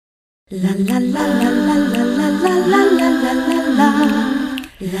La la la la la la la la la la la la.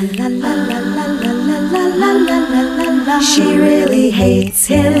 La la la la la la la la la la la. She really hates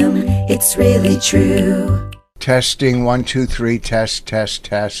him, it's really true. Testing, 1, 2, 3, test, test,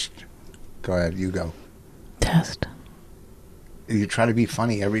 test. Go ahead, you go. Test. You try to be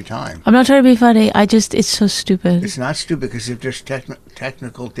funny every time. I'm not trying to be funny. It's so stupid. It's not stupid because if there's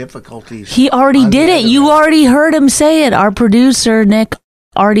technical difficulties. He already did it. You already heard him say it. Our producer, Nick,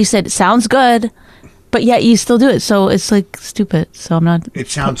 already said it sounds good, but yet you still do it. So it's like stupid. So I'm not. It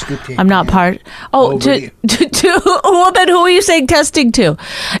sounds good to you. I'm not part. Oh, to well, then who are you saying testing to?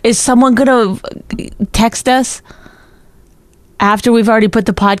 Is someone going to text us after we've already put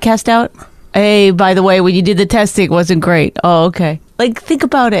the podcast out? Hey, by the way, when you did the testing, it wasn't great. Oh, okay. Like, think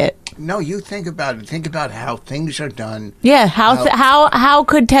about it. No, you think about it. Think about how things are done. Yeah, how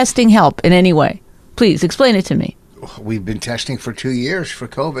could testing help in any way? Please explain it to me. We've been testing for 2 years for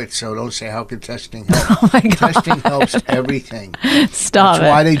COVID, so don't say how could testing help. Oh my God. Testing helps everything. Stop That's it.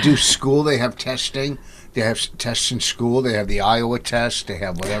 why they do school. They have testing. They have tests in school. They have the Iowa test. They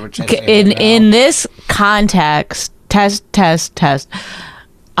have whatever test. In this context, test.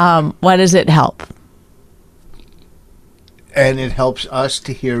 What does it help? And it helps us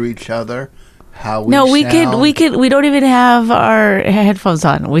to hear each other. How we No, we sound. we don't even have our headphones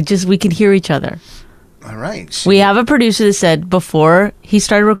on. We can hear each other. All right. We have a producer that said before he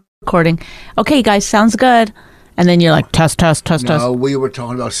started recording, "Okay, guys, sounds good," and then you're like, "Test." No, we were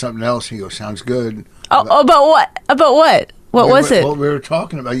talking about something else. He goes, "Sounds good." About what? About what? What was it? Well, we were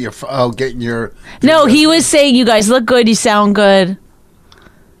talking about getting your. No, he was saying, "You guys look good. You sound good."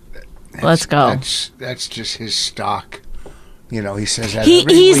 Let's go. That's just his stock. You know, he says that.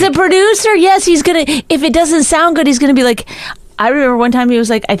 He's a producer. Yes, he's gonna. If it doesn't sound good, he's gonna be like. I remember one time he was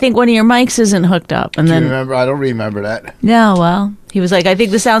like, "I think one of your mics isn't hooked up," and Do then you remember? I don't remember that. no, well, he was like, "I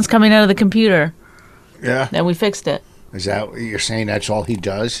think the sound's coming out of the computer." Yeah. Then we fixed it. Is that what you're saying? That's all he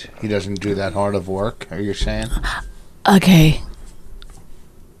does? He doesn't do that hard of work? Are you saying? Okay.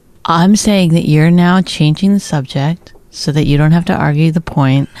 I'm saying that you're now changing the subject so that you don't have to argue the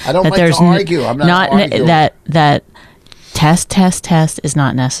point. I don't that like to there's argue. I'm not arguing. that test is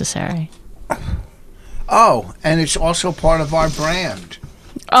not necessary. Oh, and it's also part of our brand.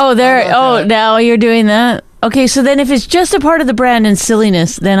 Oh, How about that? now you're doing that. Okay, so then if it's just a part of the brand and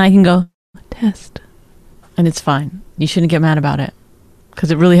silliness, then I can go test, and it's fine. You shouldn't get mad about it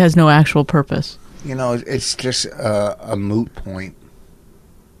because it really has no actual purpose. You know, it's just a moot point.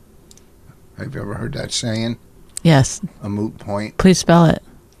 Have you ever heard that saying? Yes, A moot point? please spell it.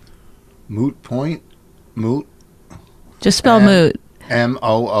 Moot point? Moot? Just spell M- moot.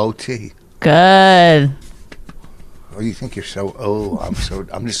 M-O-O-T. Good. Oh, you think you're so,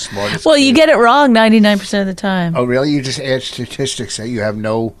 I'm the smartest. Well, you kid. get it wrong 99% of the time. Oh, really? You just add statistics that you have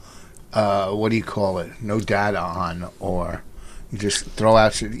no, what do you call it? No data on, or you just throw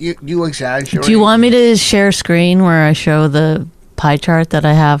out, you exaggerate. Do you want me to share screen where I show the pie chart that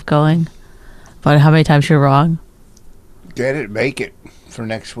I have going? But how many times you're wrong? Get it, make it for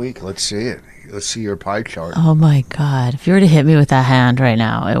next week. Let's see it. Let's see your pie chart. Oh my God. If you were to hit me with that hand right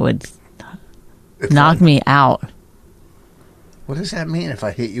now, it would knock me out. What does that mean? If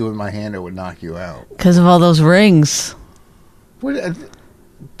I hit you with my hand, it would knock you out. Because of all those rings. What?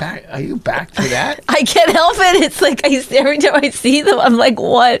 Are you back to that? I can't help it. It's like every time I see them, I'm like,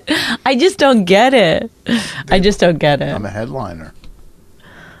 what? I just don't get it. I just don't get it. I'm a headliner.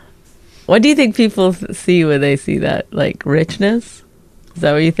 What do you think people see when they see that? Like richness? Is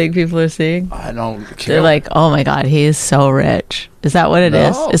that what you think people are seeing? I don't care. They're like, oh my God, he is so rich. Is that what it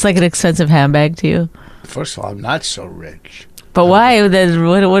is? No. It's like an expensive handbag to you? First of all, I'm not so rich. But why? Then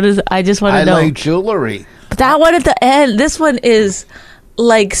what is? I just want I to know. like jewelry. But that one at the end, this one is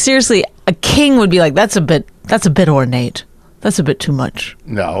like seriously. A king would be like, that's a bit ornate. That's a bit too much.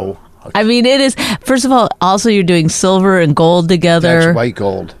 No. I mean, it is. First of all, also you're doing silver and gold together. That's white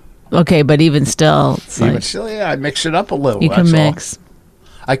gold. Okay, but even still, it's Even like, still, yeah, I mix it up a little. you can that's all. mix.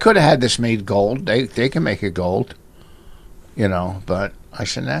 I could have had this made gold. They can make it gold. You know, but I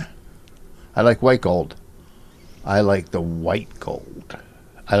said, nah. I like white gold. I like the white gold.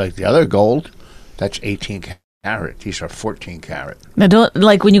 I like the other gold. That's 18 carat. These are 14 carat. Now, don't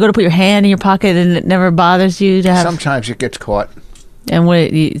like when you go to put your hand in your pocket and it never bothers you to have. Sometimes it gets caught. And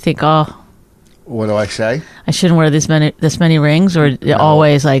what you think? Oh, What do I say? I shouldn't wear this many rings, or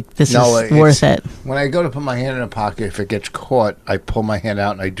always like this is worth it. When I go to put my hand in a pocket, if it gets caught, I pull my hand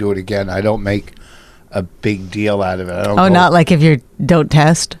out and I do it again. I don't make a big deal out of it. I don't Oh, not like if you don't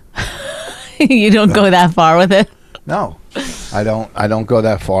test. You don't go that far with it. No, I don't go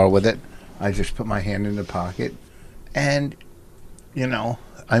that far with it. I just put my hand in the pocket, and you know,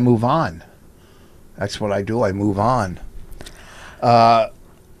 I move on. That's what I do. I move on.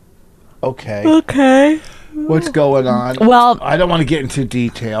 Okay. Okay. What's going on? Well, I don't want to get into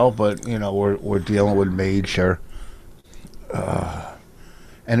detail, but we're dealing with major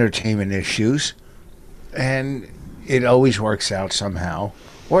entertainment issues, and it always works out somehow,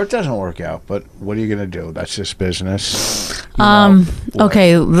 or it doesn't work out. But what are you going to do? That's just business.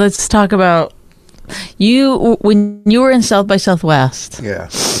 Okay, let's talk about you when you were in South by Southwest. Yeah.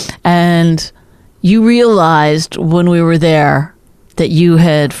 And you realized when we were there that you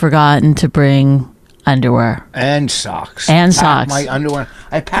had forgotten to bring underwear. And socks. And Packed socks. my underwear.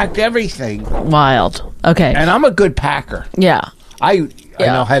 I packed everything. Wild. Okay. And I'm a good packer. Yeah. I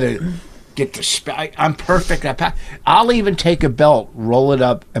know how to get the I'm perfect. I'll even take a belt, roll it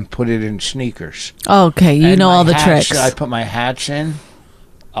up, and put it in sneakers. Okay, you And know my all the hats, tricks. I put my hats in.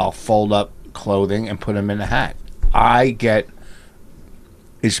 I'll fold up clothing and put them in a hat. I get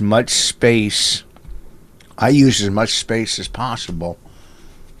as much space. I use as much space as possible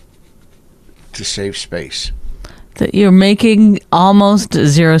to save space. That you're making almost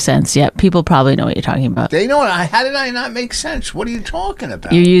 0 cents, yet people probably know what you're talking about. They know it. How did I not make sense? What are you talking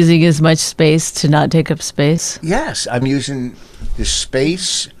about? You're using as much space to not take up space. Yes, I'm using the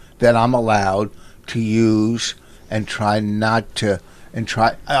space that I'm allowed to use and try not to.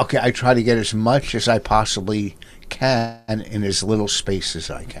 I try to get as much as I possibly can in as little space as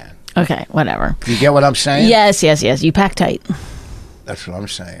I can. Okay, whatever. Do you get what I'm saying? Yes. You pack tight. That's what I'm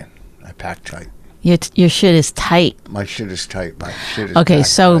saying. I pack tight. Your shit is tight. My shit is tight. My shit is Okay, packed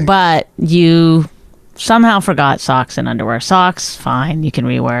so tight. but you somehow forgot socks and underwear. Socks, fine. You can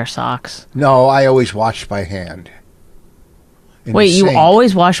rewear socks. No, I always wash by hand. In Wait, the you sink.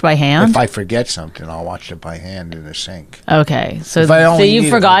 always wash by hand? If I forget something, I'll wash it by hand in the sink. Okay, so If I only you've need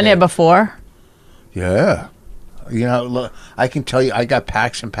it forgotten for it before? Yeah. Look, I can tell you, I got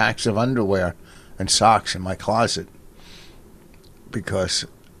packs and packs of underwear and socks in my closet because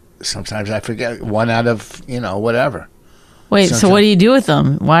sometimes I forget one out of, whatever. Wait, so what do you do with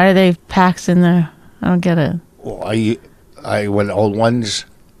them? Why are they packs in there? I don't get it. Well, I when old ones.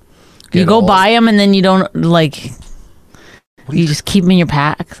 You get go old- buy them and then you don't, like, What do you- you just keep them in your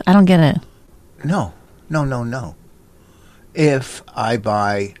packs? I don't get it. No. If I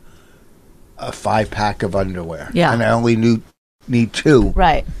buy a 5-pack of underwear, Yeah. and I only need 2,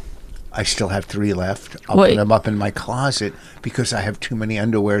 Right. I still have 3 left. I'll Wait. put them up in my closet because I have too many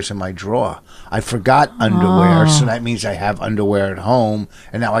underwears in my drawer. I forgot underwear, so that means I have underwear at home,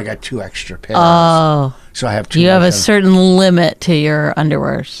 and now I got 2 extra pairs. Oh, So I have 2. you have a certain limit to your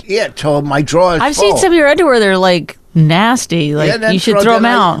underwears. Yeah, till my drawer is I've full. seen some of your underwear. They're like nasty. Like then you should throw them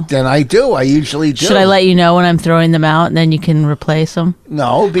out. Then I do. I usually do. Should I let you know when I'm throwing them out, and then you can replace them?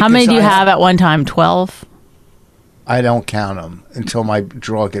 No, because How many do you have at one time? 12? I don't count them until my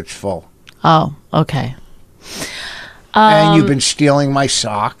drawer gets full. Oh, okay. And you've been stealing my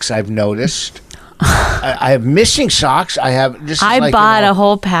socks, I've noticed. I have missing socks. I bought a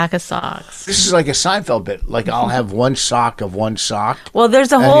whole pack of socks. This is like a Seinfeld bit. Like I'll have one sock of one sock. Well,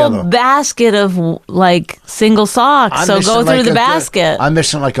 there's a And the whole other. basket of like single socks. I'm So missing go through like the a- basket. I'm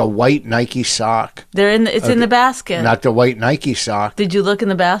missing like a white Nike sock. It's in the basket. Not the white Nike sock. Did you look in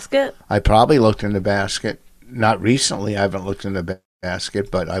the basket? I probably looked in the basket. Not recently. I haven't looked in the basket,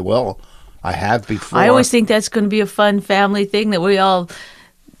 but I will. I have before. I always think that's going to be a fun family thing that we all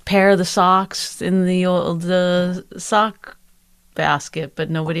pair the socks in the old sock basket, but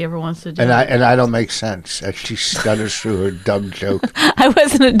nobody ever wants to do And it. I don't make sense as she stutters through her dumb joke. I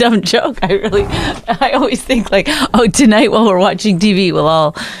wasn't a dumb joke. I always think like, oh, tonight while we're watching TV, we'll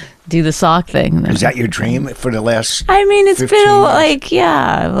all do the sock thing. Is that your dream for the last? I mean, it's 15 been years? like,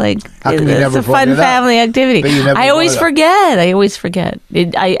 yeah, like How come you it's never a brought fun it up? family activity. But you never I always brought forget.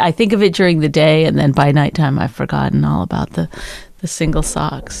 I think of it during the day, and then by nighttime, I've forgotten all about the single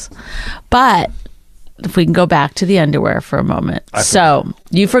socks. But if we can go back to the underwear for a moment. So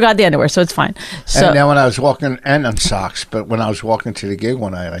you forgot the underwear, so it's fine. So And then when I was walking, and on socks, but when I was walking to the gig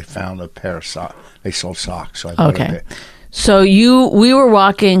one night, I found a pair of socks. They sold socks. So I bought a okay. pair. So we were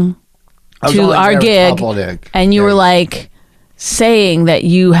walking I was to only our there a gig, couple of and you were days. like saying that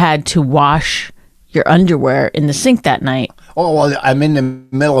you had to wash your underwear in the sink that night. Oh, well, I'm in the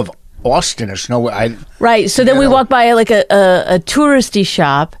middle of Austin. There's nowhere. Right. So then we walked by like a touristy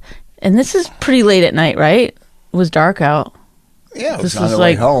shop, and this is pretty late at night, right? It was dark out. Yeah, it This was on was the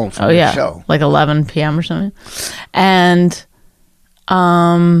like way home from the show. like 11 p.m. or something. And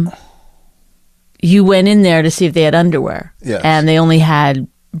you went in there to see if they had underwear. Yes. And they only had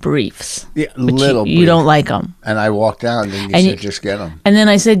briefs. Yeah, But little. you brief. don't like them. And I walked down, and you And said, you- "Just get them." And then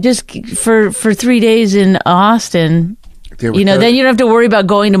I said, just for 3 days in Austin, They were You know, 30 then you don't have to worry about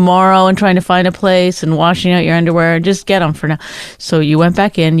going tomorrow and trying to find a place and washing out your underwear. Just get them for now. So you went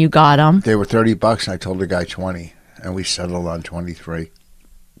back in, you got them. They were $30, and I told the guy 20, and we settled on 23.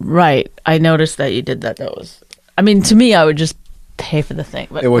 Right. I noticed that you did that. That was, I mean, to me, I would just pay for the thing.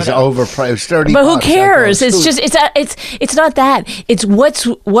 But It was whatever. overpriced. It was 30. But who bucks. I cares? go, It's just it's not that. It's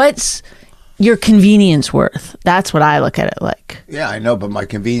what's your convenience worth. That's what I look at it like. Yeah, I know, but my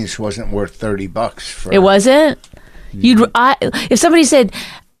convenience wasn't worth $30 for. It wasn't. If somebody said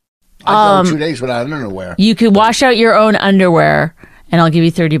I go 2 days without underwear. you could wash out your own underwear and I'll give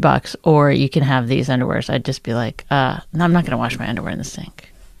you $30, or you can have these underwears, I'd just be like, no, I'm not going to wash my underwear in the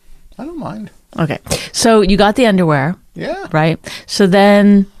sink. I don't mind. Okay, so you got the underwear, Yeah. right? So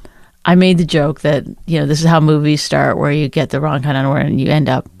then I made the joke that, you know, this is how movies start, where you get the wrong kind of underwear and you end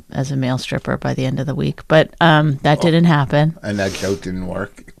up as a male stripper by the end of the week. But that didn't happen. And that joke didn't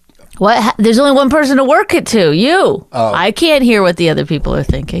work. There's only one person to work it to, you. Oh. I can't hear what the other people are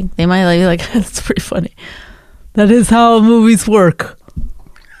thinking. They might be like, that's pretty funny. That is how movies work.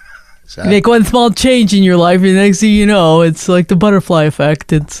 So, You make one small change in your life, and next thing you know, it's like the butterfly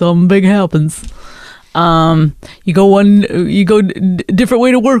effect. It's something big happens. You go different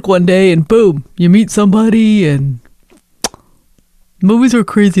way to work one day, and boom, you meet somebody, and movies are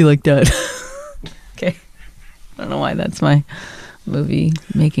crazy like that. Okay, I don't know why that's my movie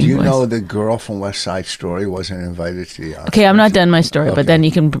making. do you voice. know the girl from West Side Story wasn't invited to the Oscars? Okay, I'm not done my story, Okay. but then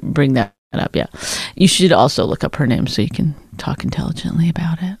you can bring that up. Yeah, you should also look up her name so you can talk intelligently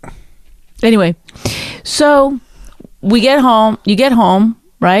about it. Anyway, so we get home. You get home,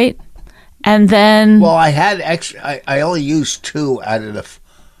 right? And then Well, I had extra. I only used 2 out of the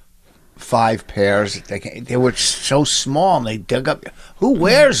 5 pairs. They were so small, and they dug up. Who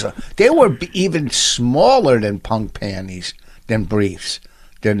wears them? They were even smaller than punk panties, than briefs,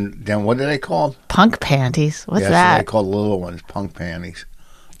 than what are they called? punk panties. What's Yeah, that they call the little ones punk panties.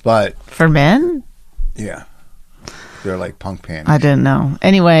 But for men? yeah, they're like punk panties. I didn't know.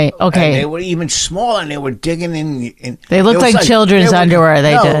 Anyway, And okay. they were even smaller, and they were digging in. They looked it was like children's they were- underwear,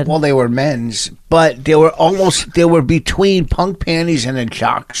 they no, did. Well, they were men's, but they were between punk panties and a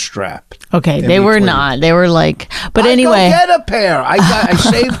jock strap. Okay, in they were between. not. They were like, but I anyway. go get a pair. I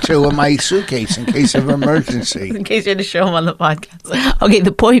saved 2 in my suitcase in case of emergency. In case you had to show them on the podcast. Okay,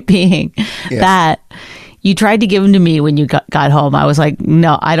 the point being Yeah. that you tried to give them to me when you got home. I was like,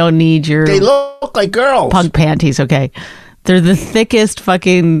 no, I don't need your They look like girls. punk panties. Okay, they're the thickest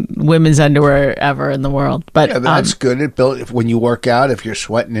fucking women's underwear ever in the world. But Yeah, that's good. It built when you work out. If you're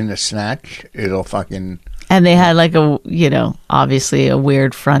sweating in a snatch, it'll fucking. and they had like a, you know, obviously a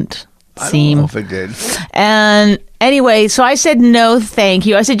weird front I don't seam. know if it did. And anyway, so I said, no, thank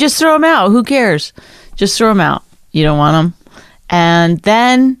you. I said, just throw them out. Who cares? Just throw them out. You don't want them. And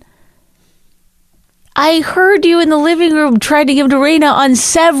then I heard you in the living room trying to give them to Raina on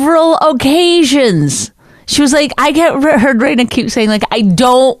several occasions. She was like, heard Raina keep saying, like, I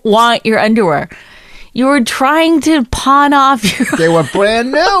don't want your underwear. You were trying to pawn off your. They were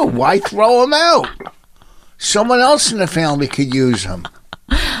brand new. Why throw them out? Someone else in the family could use them.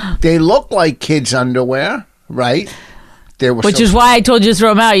 They look like kids' underwear, right? They were Which so- is why I told you to throw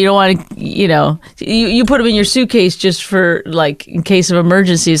them out. You don't want to, you know, you put them in your suitcase just for, like, in case of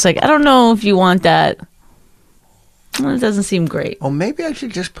emergency. It's like, I don't know if you want that. Well, it doesn't seem great. Well, maybe I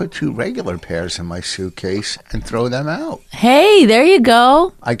should just put 2 regular pairs in my suitcase and throw them out. Hey, there you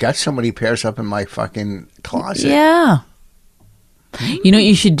go. I got so many pairs up in my fucking closet. Yeah. You know what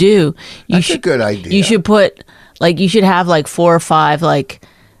you should do? That's a good idea. You should put, like, you should have, like, 4 or 5, like,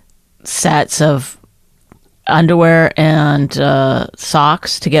 sets of underwear and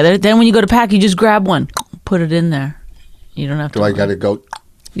socks together. Then when you go to pack, you just grab one, put it in there. You don't have to. Do I got to go?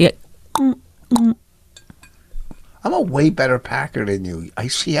 Yeah. I'm a way better packer than you. I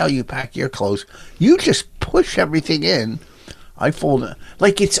see how you pack your clothes. You just push everything in. I fold it.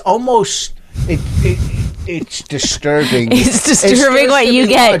 Like it's almost it's disturbing. It's disturbing what you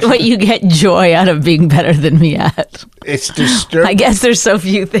watching. get joy out of being better than me at. It's disturbing. I guess there's so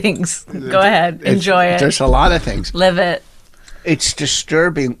few things. Go ahead, enjoy it, There's a lot of things. live it. It's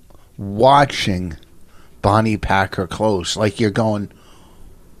disturbing watching Bonnie pack her clothes. Like you're going.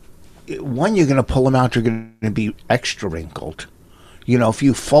 One, you're going to pull them out. They're going to be extra wrinkled. You know, if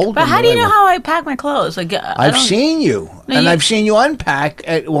you fold But them. how do you the way- know how I pack my clothes? Like I've seen you, No, and you- I've seen you unpack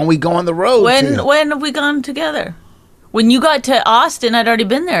when we go on the road. too. when have we gone together? When you got to Austin, I'd already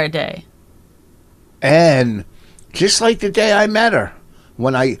been there a day. And just like the day I met her,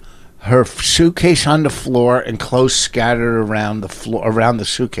 her suitcase on the floor and clothes scattered around the floor, around the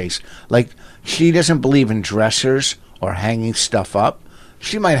suitcase. Like she doesn't believe in dressers or hanging stuff up.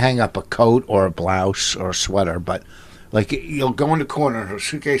 She might hang up a coat or a blouse or a sweater, but Like you'll go in the corner, her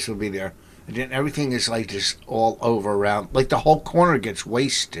suitcase will be there, and then everything is like just all over around. Like the whole corner gets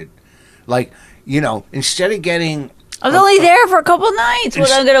wasted. Like, instead of getting... I was only there for a couple nights.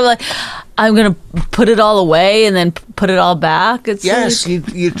 Well, I'm gonna put it all away and then put it all back. It's yes,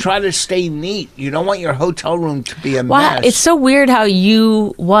 you try to stay neat. You don't want your hotel room to be a mess. It's so weird how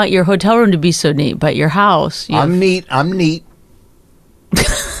you want your hotel room to be so neat, but your house. I'm neat.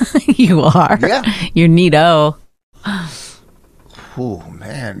 You are. Yeah. You're neato. Oh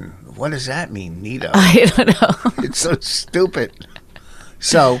man, what does that mean, neato? I don't know. It's so stupid.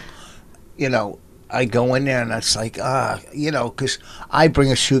 So, I go in there and it's like, because I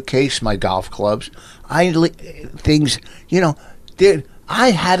bring a suitcase, my golf clubs, things, dude,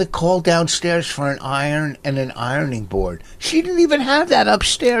 I had to call downstairs for an iron and an ironing board. She didn't even have that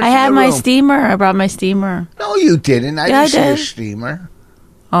upstairs. I had my steamer. I brought my steamer. No, you didn't. I didn't see a steamer.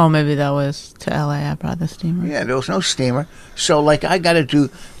 Oh, maybe that was to LA. I brought the steamer. Yeah, there was no steamer. So, I got to do...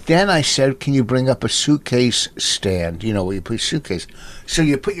 Then I said, can you bring up a suitcase stand? Where you put your suitcase. So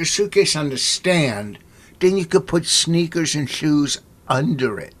you put your suitcase on the stand. Then you could put sneakers and shoes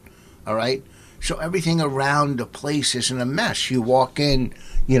under it. All right? So everything around the place isn't a mess. You walk in,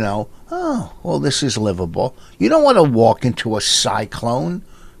 oh, well, this is livable. You don't want to walk into a cyclone,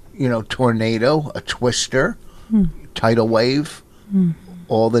 tornado, a twister, tidal wave,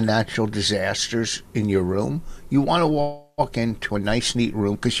 all the natural disasters in your room. You want to walk into a nice, neat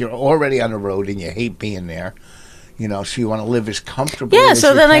room because you're already on the road and you hate being there. So you want to live as comfortably as so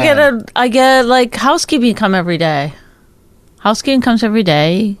you then can. I get like housekeeping come every day. Housekeeping comes every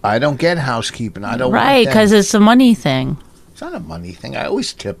day. I don't get housekeeping. I don't Right, because it's a money thing. It's not a money thing. I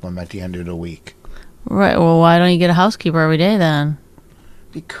always tip them at the end of the week. Right. Well, why don't you get a housekeeper every day then?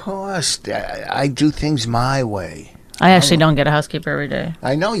 Because I do things my way. I actually don't get a housekeeper every day.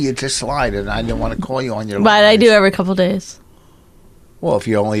 I know you just lied, and I didn't want to call you on your But lies. I do every couple days. Well, if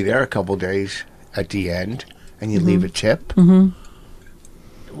you're only there a couple days at the end and you leave a tip,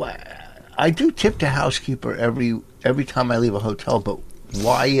 well, I do tip the housekeeper every time I leave a hotel. But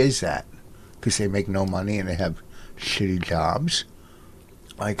why is that? Because they make no money and they have shitty jobs.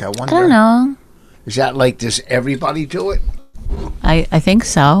 I wonder. I don't know. Is that does everybody do it? I think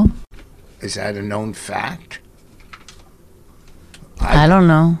so. Is that a known fact? I don't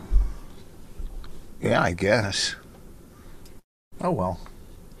know. Yeah, I guess. Oh, well.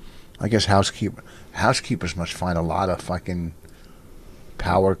 I guess housekeepers must find a lot of fucking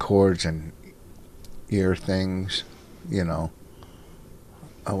power cords and ear things,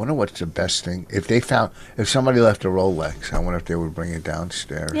 I wonder what's the best thing. If somebody left a Rolex, I wonder if they would bring it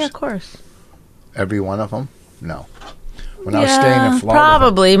downstairs. Yeah, of course. Every one of them? No. When I was staying in Florida.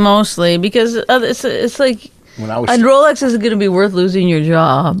 Probably, mostly, because it's like... When I was and Rolex isn't going to be worth losing your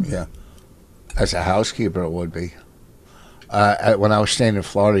job. Yeah. As a housekeeper, it would be. When I was staying in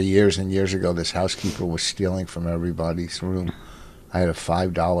Florida years and years ago, this housekeeper was stealing from everybody's room. I had a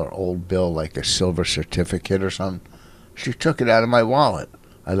 $5 old bill, like a silver certificate or something. She took it out of my wallet.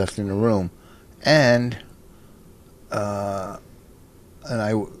 I left it in the room. And I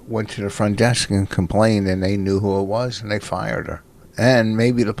went to the front desk and complained, and they knew who it was, and they fired her. And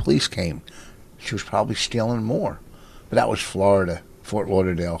maybe the police came. She was probably stealing more. But that was Florida, Fort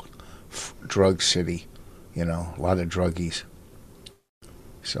Lauderdale, drug city, a lot of druggies.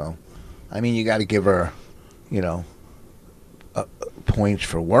 So, you got to give her, points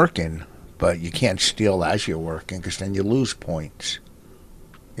for working, but you can't steal as you're working because then you lose points.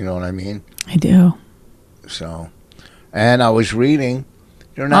 You know what I mean? I do. So, and I was reading.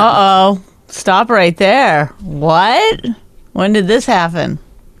 Uh-oh. Stop right there. What? When did this happen?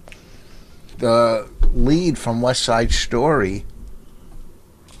 The lead from West Side Story.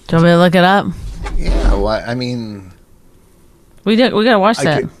 Do you want me to look it up? Yeah, we got to watch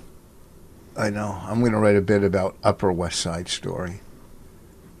that. I know. I'm going to write a bit about Upper West Side Story.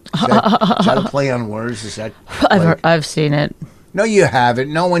 Is that a play on words? Is that? I've seen it. No, you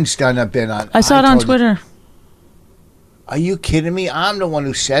haven't. No one's done a bit on. I saw it on Twitter. Are you kidding me? I'm the one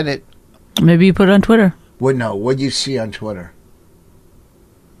who said it. Maybe you put it on Twitter. No. What'd you see on Twitter?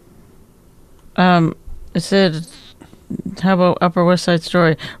 It said, how about Upper West Side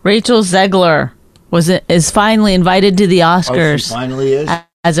Story? Rachel Zegler is finally invited to the Oscars. Oh, she finally is?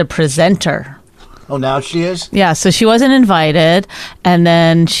 As a presenter. Oh, now she is? Yeah, so she wasn't invited, and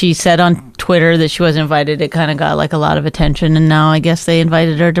then she said on Twitter that she wasn't invited. It kind of got a lot of attention, and now I guess they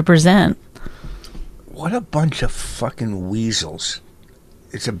invited her to present. What a bunch of fucking weasels.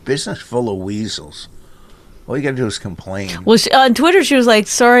 It's a business full of weasels. All you gotta do is complain. Well, on Twitter, she was like,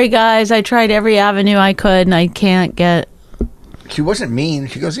 sorry, guys, I tried every avenue I could, and I can't get... She wasn't mean.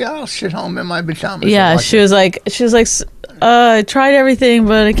 She goes, "Yeah, I'll sit home in my pajamas." and Yeah, watch she it." was like, I tried everything,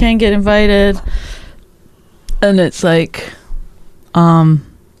 but I can't get invited. And it's like, well,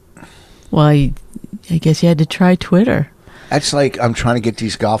 I guess you had to try Twitter. That's like I'm trying to get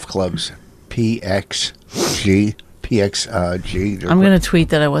these golf clubs, PXG. I'm going to tweet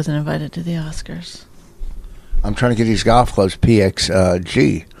that I wasn't invited to the Oscars. I'm trying to get these golf clubs,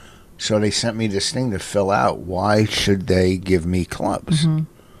 PXG. So they sent me this thing to fill out. Why should they give me clubs? Mm-hmm.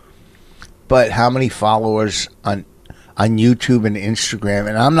 But how many followers on YouTube and Instagram?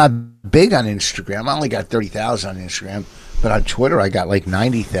 And I'm not big on Instagram. I only got 30,000 on Instagram. But on Twitter, I got like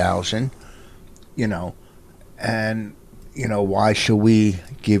 90,000. And why should we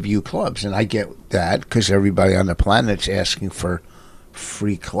give you clubs? And I get that because everybody on the planet's asking for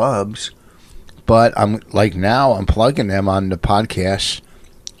free clubs. But I'm plugging them on the podcast,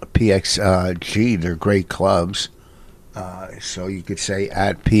 PXG. They're great clubs. So you could say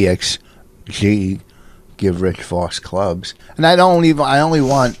at PXG, give Rich Voss clubs. And I only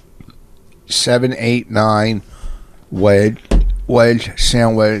want 7, 8, 9 wedge,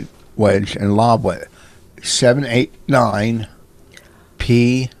 sand wedge, and lob wedge. 7, 8, 9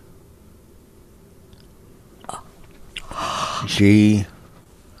 P G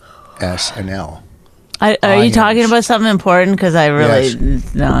S and L. Are you talking about something important? Because I really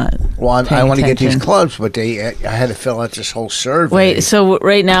not. Well, I want to get these attention. clubs, but I had to fill out this whole survey. Wait, so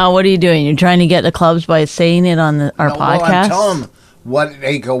right now, what are you doing? You're trying to get the clubs by saying it on our podcast? Well, I'm telling them what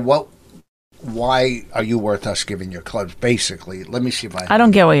they go. Why are you worth us giving your clubs? Basically, let me see if I don't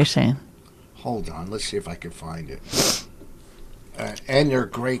get what you're saying. Hold on, let's see if I can find it. And they're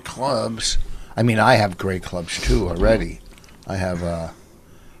great clubs. I mean, I have great clubs too already. I have.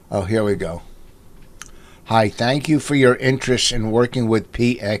 Oh, here we go. Hi, thank you for your interest in working with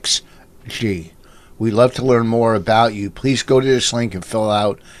PXG. We'd love to learn more about you. Please go to this link and fill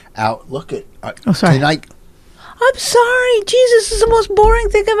out. Look at. Oh, sorry. I'm sorry. Jesus, this is the most boring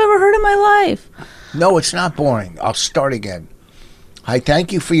thing I've ever heard in my life. No, it's not boring. I'll start again. Hi,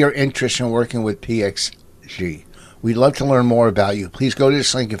 thank you for your interest in working with PXG. We'd love to learn more about you. Please go to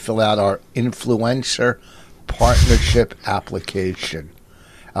this link and fill out our influencer partnership application.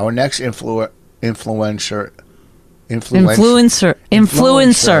 Our next influencer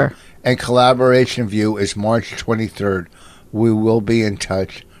and collaboration view is March 23rd. We will be in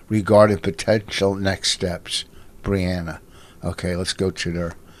touch regarding potential next steps. Brianna. Okay, let's go to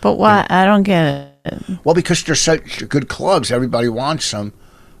their... But why? I don't get it. Well, because they're such good clubs. Everybody wants them.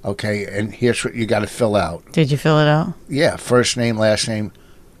 Okay, and here's what you got to fill out. Did you fill it out? Yeah, first name, last name,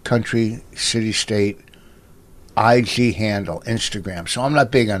 country, city, state, IG handle, Instagram. So I'm not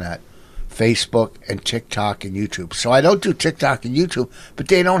big on that. Facebook and TikTok and YouTube. So I don't do TikTok and YouTube, but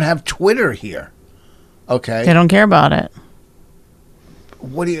they don't have Twitter here. Okay? They don't care about it.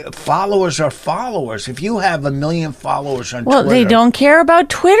 Followers are followers. If you have 1 million followers on Twitter. Well, they don't care about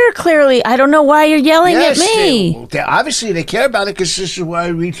Twitter, clearly. I don't know why you're yelling at me. Obviously, they care about it because this is where I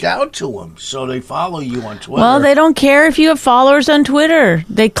reached out to them. So they follow you on Twitter. Well, they don't care if you have followers on Twitter.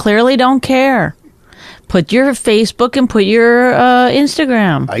 They clearly don't care. Put your Facebook and put your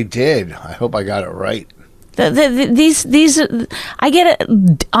Instagram. I did. I hope I got it right. These, I get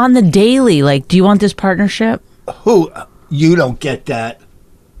it on the daily. Like, do you want this partnership? Who? You don't get that.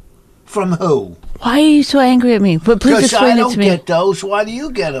 From who? Why are you so angry at me? But please explain it to me. I don't get those. Why do you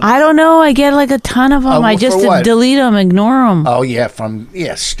get them? I don't know. I get like a ton of them. I just delete them, ignore them. Oh, yeah,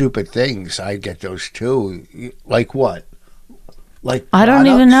 stupid things. I get those too. Like what? Like I don't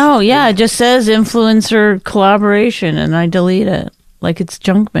even know. Yeah, it just says influencer collaboration, and I delete it. Like it's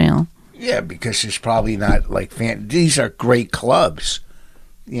junk mail. Yeah, because it's probably not like these are great clubs.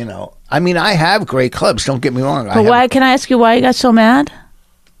 I mean, I have great clubs. Don't get me wrong. But why? Can I ask you why you got so mad?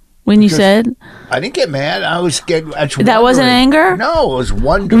 When you said? I didn't get mad. I was getting... That wasn't anger? No, it was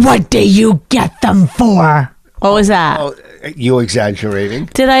wonderful. What do you get them for? What was that? Oh, you exaggerating.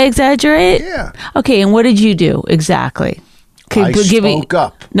 Did I exaggerate? Yeah. Okay, and what did you do exactly? I spoke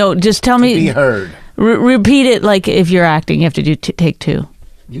up. No, just tell me... To be heard. Repeat it like if you're acting. You have to do take two.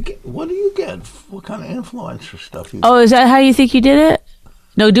 What do you get? What kind of influencer stuff you get? Oh, is that how you think you did it?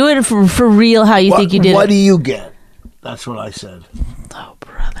 No, do it for real how you think you did it. What do you get? That's what I said. Oh,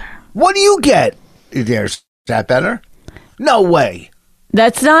 brother. What do you get? Is that better? No way.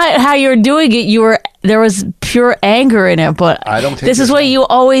 That's not how you're doing it. There was pure anger in it, but I don't think this is why you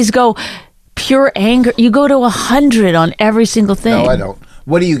always go pure anger. You go to 100 on every single thing. No, I don't.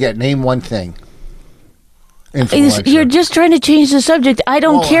 What do you get? Name one thing. You're just trying to change the subject. I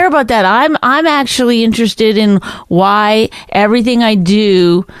don't care about that. I'm actually interested in why everything I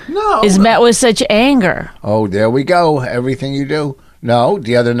do is met with such anger. Oh, there we go. Everything you do. No,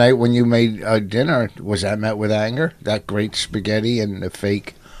 the other night when you made dinner, was that met with anger? That great spaghetti and the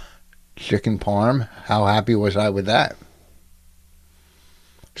fake chicken parm? How happy was I with that?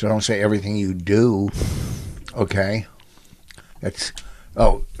 So don't say everything you do. Okay? That's...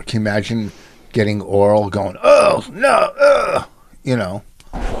 Oh, can you imagine getting oral going, oh, no, you know?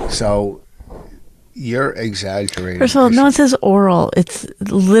 So you're exaggerating. First of all, no one says oral. It's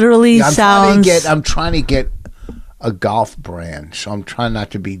literally sounds... I'm trying to get a golf brand, so I'm trying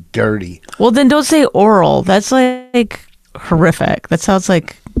not to be dirty. Well, then don't say oral. That's like horrific. That sounds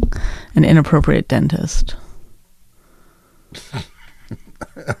like an inappropriate dentist.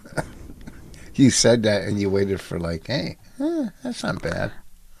 You said that and you waited for like, hey, that's not bad.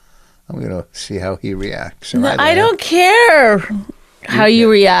 I'm going to see how he reacts. No, I don't care how you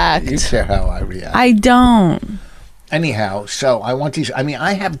react. You care how I react. I don't. Anyhow, so I want these. I mean,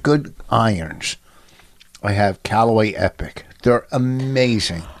 I have good irons. I have Callaway Epic. They're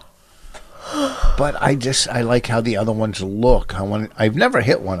amazing. But I like how the other ones look. I've never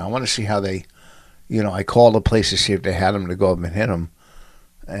hit one. I want to see how they, I called a place to see if they had them to go up and hit them.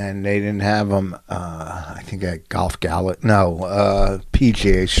 And they didn't have them, I think at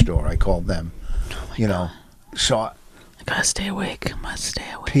PGA store. I called them, So I gotta stay awake. Must stay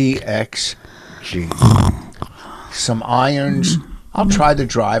awake. PXG. Some irons. I'll try the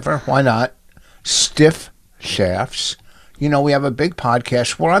driver. Why not? Stiff shafts. We have a big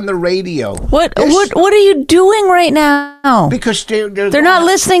podcast. We're on the radio. What are you doing right now? Because they're not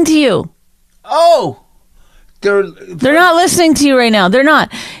listening to you. Oh. They're not listening to you right now. They're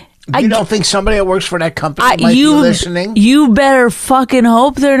not. You don't think somebody that works for that company might be listening? You better fucking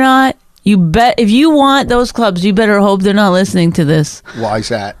hope they're not. You bet. If you want those clubs, you better hope they're not listening to this. Why's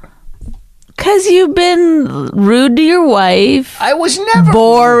that? Because you've been rude to your wife. I was never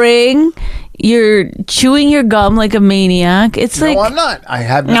boring. Rude. You're chewing your gum like a maniac. No, I'm not.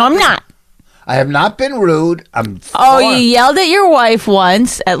 I'm not. I have not been rude. You yelled at your wife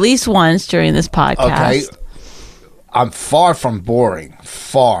at least once during this podcast. Okay. I'm far from boring.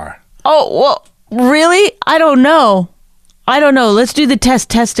 Far. Oh, well, really? I don't know. Let's do the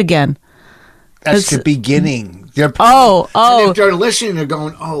test again. That's the beginning. And if they're listening, they're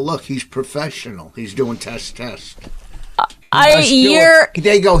going, oh, look, he's professional. He's doing test.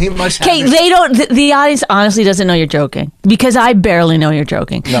 They go, he must have. Okay, they don't. The audience honestly doesn't know you're joking because I barely know you're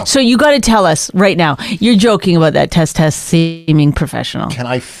joking. No. So you got to tell us right now. You're joking about that test seeming professional. Can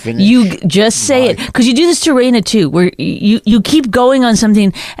I finish? You just say it because you do this to Raina too, where you keep going on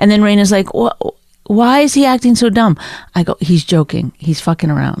something and then Raina's like, why is he acting so dumb? I go, he's joking. He's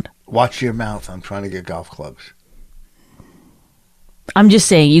fucking around. Watch your mouth. I'm trying to get golf clubs. I'm just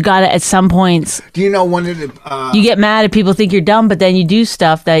saying, you got to, at some points... Do you know one of the... you get mad if people think you're dumb, but then you do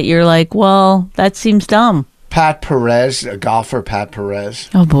stuff that you're like, well, that seems dumb. Pat Perez, a golfer, Pat Perez.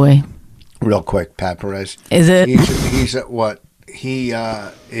 Oh, boy. Real quick, Pat Perez. Is it? He's at what? He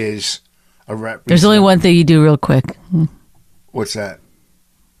is a rep... There's only one thing you do real quick. What's that?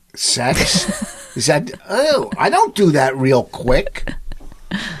 Sex? Is that... Oh, I don't do that real quick.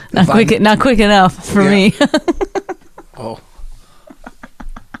 Not quick enough for me. Oh.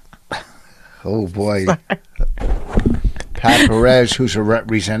 Oh, boy. Pat Perez, who's a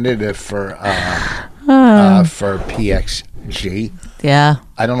representative for PXG. Yeah.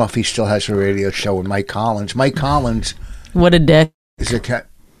 I don't know if he still has a radio show with Mike Collins. Mike Collins. What a dick. Is a cat.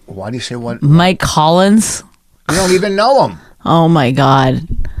 Why do you say what? Mike Collins? You don't even know him. Oh, my God.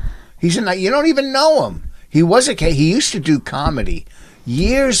 You don't even know him. He was he used to do comedy.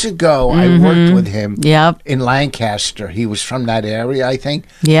 Years ago, I worked with him in Lancaster. He was from that area, I think.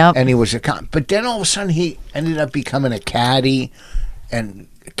 Yeah. And he was but then all of a sudden he ended up becoming a caddy and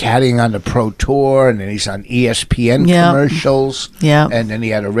caddying on the Pro Tour, and then he's on ESPN commercials. Yeah. And then he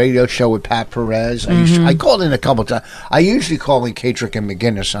had a radio show with Pat Perez. I called in a couple times. I usually call in Katrick and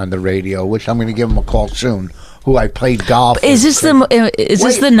McGinnis on the radio, which I'm going to give him a call soon, who I played golf with. Is this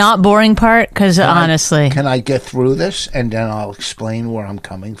the not boring part? Because honestly... Can I get through this, and then I'll explain where I'm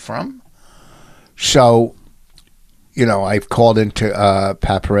coming from? So, I've called into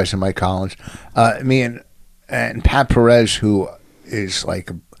Pat Perez and Mike Collins. Me and Pat Perez, who is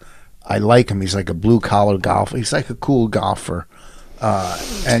I like him. He's like a blue-collar golfer. He's like a cool golfer.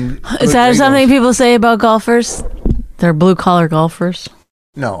 And is that something people say about golfers? They're blue-collar golfers?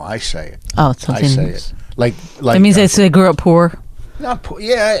 No, I say it. Oh, it's something. I say it. Like that means they grew up poor. Not poor.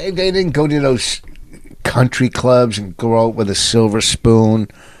 Yeah, they didn't go to those country clubs and grow up with a silver spoon.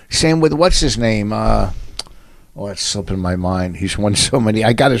 Same with what's his name? Oh, it's slipping my mind. He's won so many.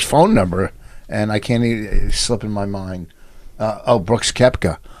 I got his phone number, and I can't even, it's slipping my mind. Brooks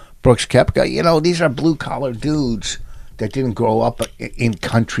Koepka. Brooks Koepka, you know, these are blue-collar dudes that didn't grow up in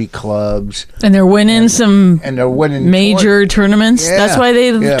country clubs. And they're winning and they're winning major tournaments. Yeah,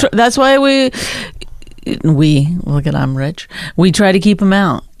 That's why we look at, I'm rich. We try to keep them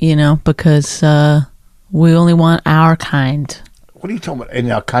out, you know, because we only want our kind. What are you talking about?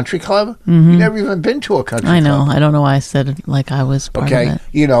 In a country club? Mm-hmm. You never even been to a country club. I know. I don't know why I said it like I was part of it.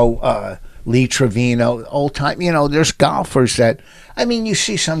 You know, Lee Trevino, old time. You know, there's golfers that, I mean, you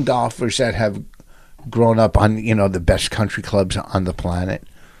see some golfers that have grown up on, you know, the best country clubs on the planet,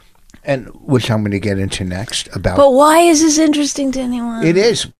 and which I'm going to get into next about. But why is this interesting to anyone? It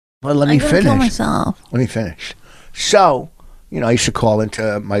is. Well, let me finish. Kill myself. Let me finish. So, you know, I used to call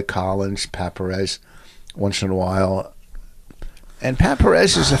into Mike Collins, Pat Perez, once in a while. And Pat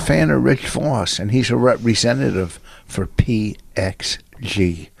Perez is a fan of Rich Voss, and he's a representative for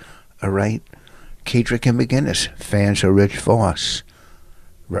PXG. All right? Kedrick and McGinnis, fans of Rich Voss.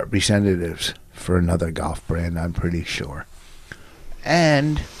 Representatives for another golf brand, I'm pretty sure.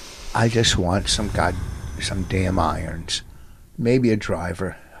 And I just want some damn irons. Maybe a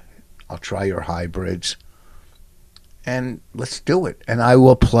driver. I'll try your hybrids. And let's do it. And I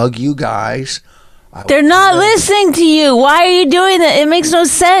will plug you guys. They're not listening to you. Why are you doing that? It makes no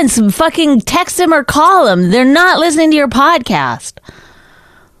sense. Fucking text them or call them. They're not listening to your podcast.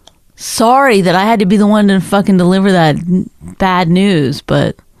 Sorry that I had to be the one to fucking deliver that bad news,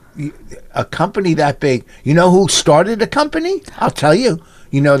 but... A company that big. You know who started the company? I'll tell you.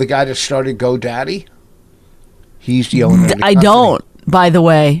 You know the guy that started GoDaddy? He's the owner of the company. I don't, by the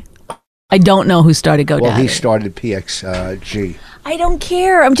way. I don't know who started GoDaddy. Well, he started PXG. I don't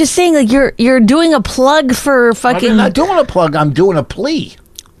care. I'm just saying, like, you're doing a plug for fucking... I'm not doing a plug. I'm doing a plea.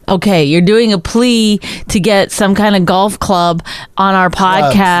 Okay, you're doing a plea to get some kind of golf club on our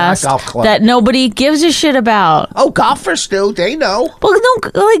podcast that nobody gives a shit about. Oh, golfers do. They know. Well,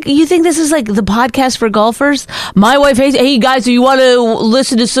 no, like, you think this is like the podcast for golfers? My wife hates... Hey, guys, do you want to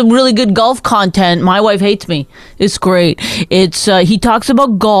listen to some really good golf content? My wife hates me. It's great. It's he talks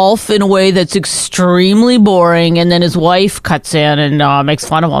about golf in a way that's extremely boring, and then his wife cuts in and makes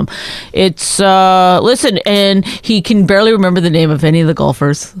fun of him. It's... listen, and he can barely remember the name of any of the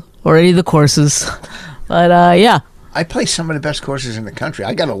golfers or any of the courses. But, yeah. I play some of the best courses in the country.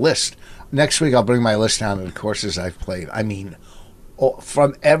 I got a list. Next week, I'll bring my list down of the courses I've played. I mean,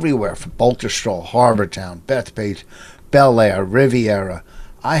 from everywhere, from Boulder Stroll, Harbortown, Bethpage, Bel Air, Riviera.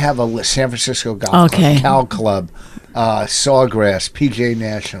 I have a list. San Francisco Golf Club, Cal Club, Sawgrass, PGA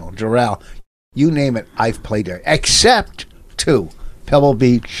National, Doral. You name it, I've played there. Except 2, Pebble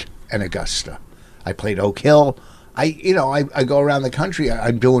Beach and Augusta. I played Oak Hill. I go around the country.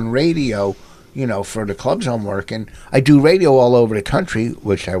 I'm doing radio, you know, for the clubs I'm working. I do radio all over the country,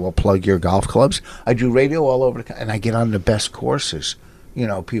 which I will plug your golf clubs. I do radio all over the country, and I get on the best courses. You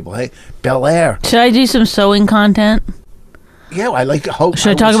know, people, hey, Bel Air. Should I do some sewing content? Yeah, I like to hope.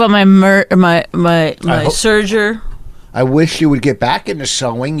 Should I talk about my serger? I wish you would get back into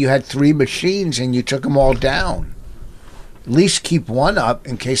sewing. You had 3 machines, and you took them all down. At least keep one up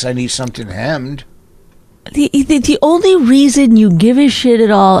in case I need something hemmed. The only reason you give a shit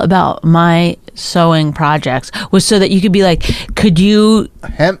at all about my sewing projects was so that you could be like, could you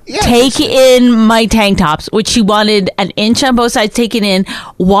take in my tank tops, which she wanted an inch on both sides taken in.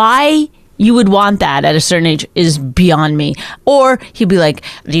 Why you would want that at a certain age is beyond me. Or he'd be like,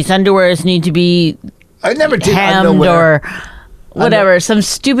 these underwears need to be I never did hemmed underwear. or whatever, some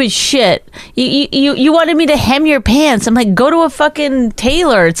stupid shit. You wanted me to hem your pants. I'm like, go to a fucking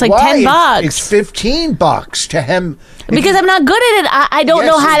tailor. It's like $10. It's $15 to hem. Because I'm not good at it. I don't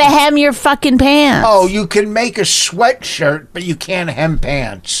know how to hem your fucking pants. Oh, you can make a sweatshirt, but you can't hem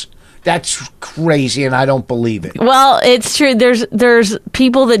pants. That's crazy, and I don't believe it. Well, it's true. There's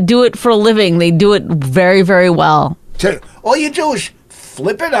people that do it for a living. They do it very, very well. All you do is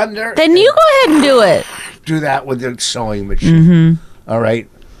flip it under. Then you go ahead and do it. Do that with the sewing machine. Mm-hmm. All right.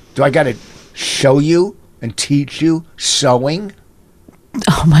 Do I got to show you and teach you sewing?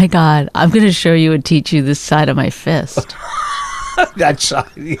 Oh my God! I'm going to show you and teach you this side of my fist. That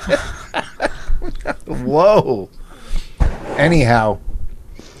side. Whoa. Anyhow,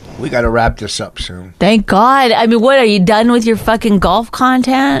 we got to wrap this up soon. Thank God. I mean, what, are you done with your fucking golf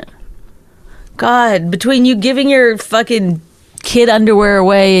content? God, between you giving your fucking kid underwear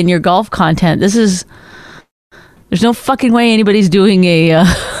away and your golf content, there's no fucking way anybody's doing a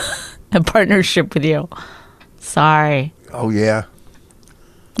partnership with you. Sorry. Oh, yeah.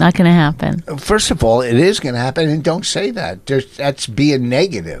 Not going to happen. First of all, it is going to happen, and don't say that. That's being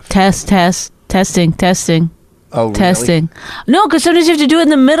negative. Testing. Oh, really? Testing. No, because sometimes you have to do it in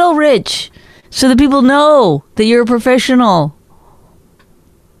the middle, Rich, so that people know that you're a professional.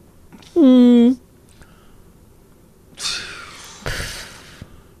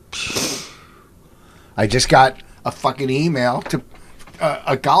 I just got a fucking email to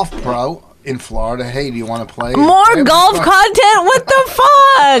a golf pro in Florida. Hey, do you want to play? More golf content? What the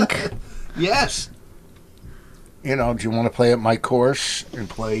fuck? Yes. You know, do you want to play at my course and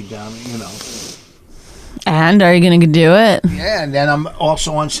play down, you know? And are you going to do it? Yeah, and then I'm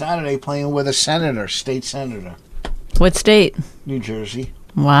also on Saturday playing with a senator, state senator, What state? New Jersey.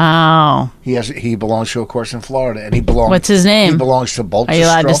 Wow. He belongs to a course in Florida, and he belongs. What's his name? He belongs to Boltzstroll. Are you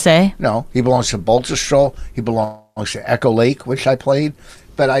allowed to say? No, he belongs to Boltzstroll. He belongs to Echo Lake, which I played,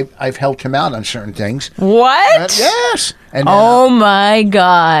 but I've helped him out on certain things. What? Yes. And then, Oh my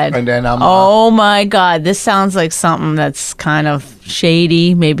God. And then I'm. Oh my God. This sounds like something that's kind of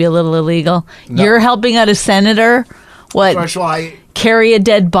shady, maybe a little illegal. No. You're helping out a senator? What? First of all, Carry a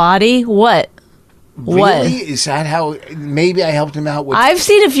dead body? What? What? Really? Is that how? Maybe I helped him out with. I've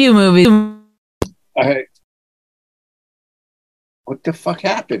seen a few movies. What the fuck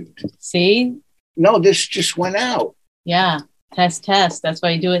happened? See? No, this just went out. Yeah. Test. That's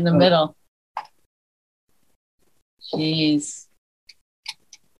why you do it in the middle. Jeez.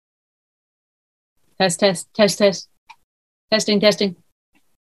 Test. Testing.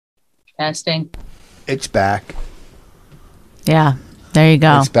 It's back. Yeah. There you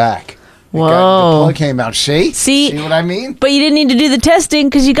go. It's back. Whoa. The plug came out. See See? what I mean? But you didn't need to do the testing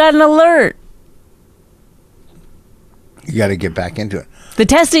because you got an alert. You got to get back into it. The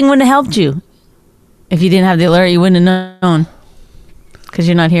testing wouldn't have helped you. If you didn't have the alert, you wouldn't have known. Because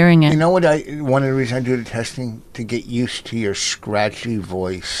you're not hearing it. You know what? One of the reasons I do the testing to get used to your scratchy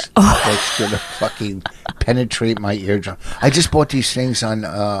voice. That's gonna fucking penetrate my eardrum. I just bought these things on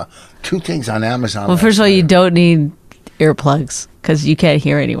 2 things on Amazon. Well, first of all, you don't need earplugs because you can't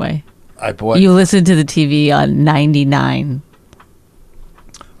hear anyway. I bought. You listen to the TV on 99.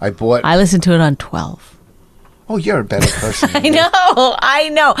 I listen to it on 12. Oh, you're a better person. I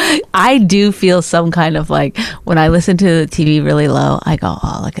know. I do feel some kind of like when I listen to the TV really low, I go,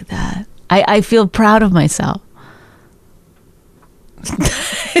 oh, look at that. I feel proud of myself.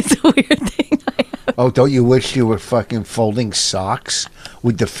 It's a weird thing. Oh, don't you wish you were fucking folding socks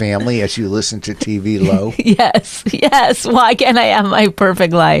with the family as you listen to TV low? Yes. Why can't I have my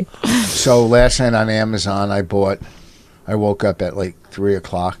perfect life? So last night on Amazon, I woke up at like 3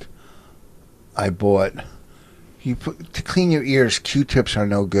 o'clock. I bought, to clean your ears, Q-tips are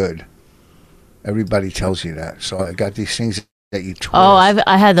no good. Everybody tells you that. So I got these things that you twist. Oh,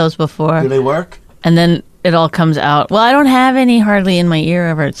 I had those before. Do they work? And then it all comes out. Well, I don't have any hardly in my ear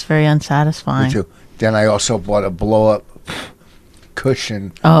ever. It's very unsatisfying. Me too. Then I also bought a blow-up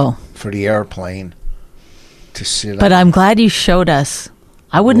cushion for the airplane to sit on. But I'm glad you showed us.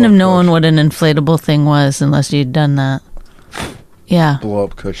 I wouldn't have known what an inflatable thing was unless you'd done that. Yeah.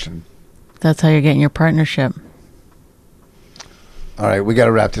 Blow-up cushion. That's how you're getting your partnership. All right, we got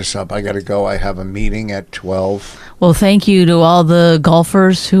to wrap this up. I got to go. I have a meeting at 12. Well, thank you to all the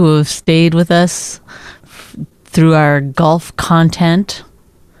golfers who have stayed with us through our golf content.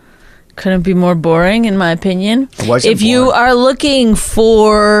 Couldn't be more boring, in my opinion. If you are looking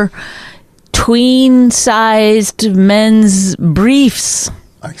for tween-sized men's briefs,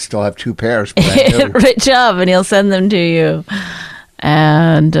 I still have 2 pairs. But I do. Rich up, and he'll send them to you.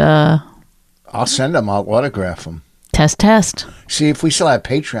 And I'll send them. I'll autograph them. Test. See, if we still have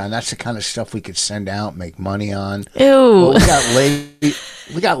Patreon, that's the kind of stuff we could send out, make money on. Ew. Well,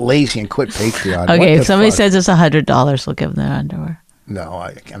 we got lazy and quit Patreon. Okay, if somebody sends us $100, we'll give them their underwear. No,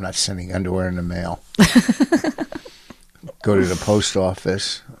 I'm not sending underwear in the mail. Go to the post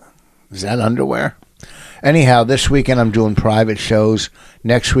office. Is that underwear? Anyhow, this weekend I'm doing private shows.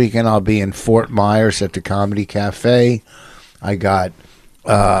 Next weekend I'll be in Fort Myers at the Comedy Cafe. I got...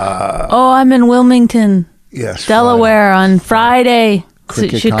 I'm in Wilmington. Yes, Delaware on Friday. So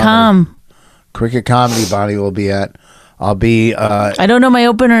you should come. Cricket Comedy Bonnie will be at. I'll be... I don't know my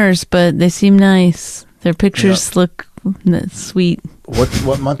openers, but they seem nice. Their pictures look sweet.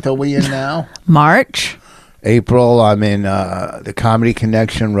 What month are we in now? March. April, I'm in the Comedy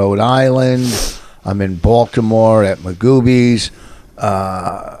Connection, Rhode Island. I'm in Baltimore at Magooby's.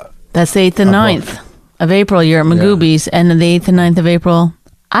 That's the 8th and 9th of April. You're at Magooby's. And the 8th and 9th of April,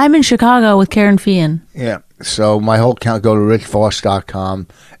 I'm in Chicago with Karen Fian. Yeah. So my whole count, go to richvoss.com.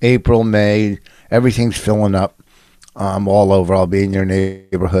 April, May, everything's filling up. All over. I'll be in your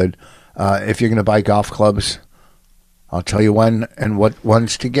neighborhood. If you're going to buy golf clubs, I'll tell you when and what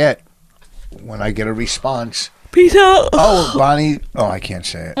ones to get when I get a response. Peace out. Oh, Bonnie. Oh, I can't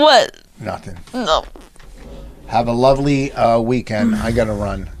say it. What? Nothing. No. Have a lovely weekend. I got to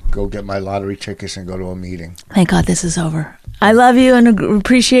run. Go get my lottery tickets and go to a meeting. Thank God this is over. I love you and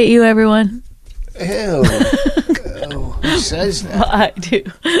appreciate you, everyone. Ew. Ew. Who says that? I do.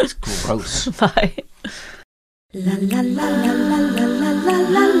 It's gross. Bye. La la la la la la la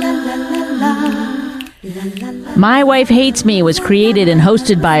la la la la. My Wife Hates Me was created and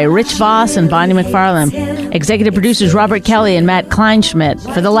hosted by Rich Voss and Bonnie McFarlane. Executive producers Robert Kelly and Matt Kleinschmidt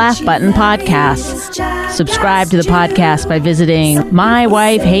for the Laugh Button podcast. Subscribe to the podcast by visiting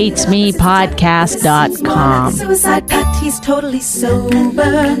mywifehatesmepodcast.com. Suicide pact, he's totally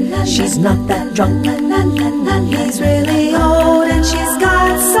sober. She's not that drunk. He's really old and she's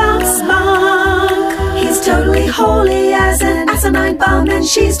got some spunk. He's totally holy as an asinine bomb, and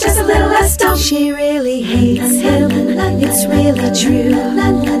she's just a little less dumb. She really hates him, it's really true.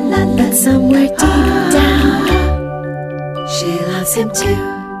 But somewhere deep down, she loves him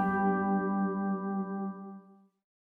too.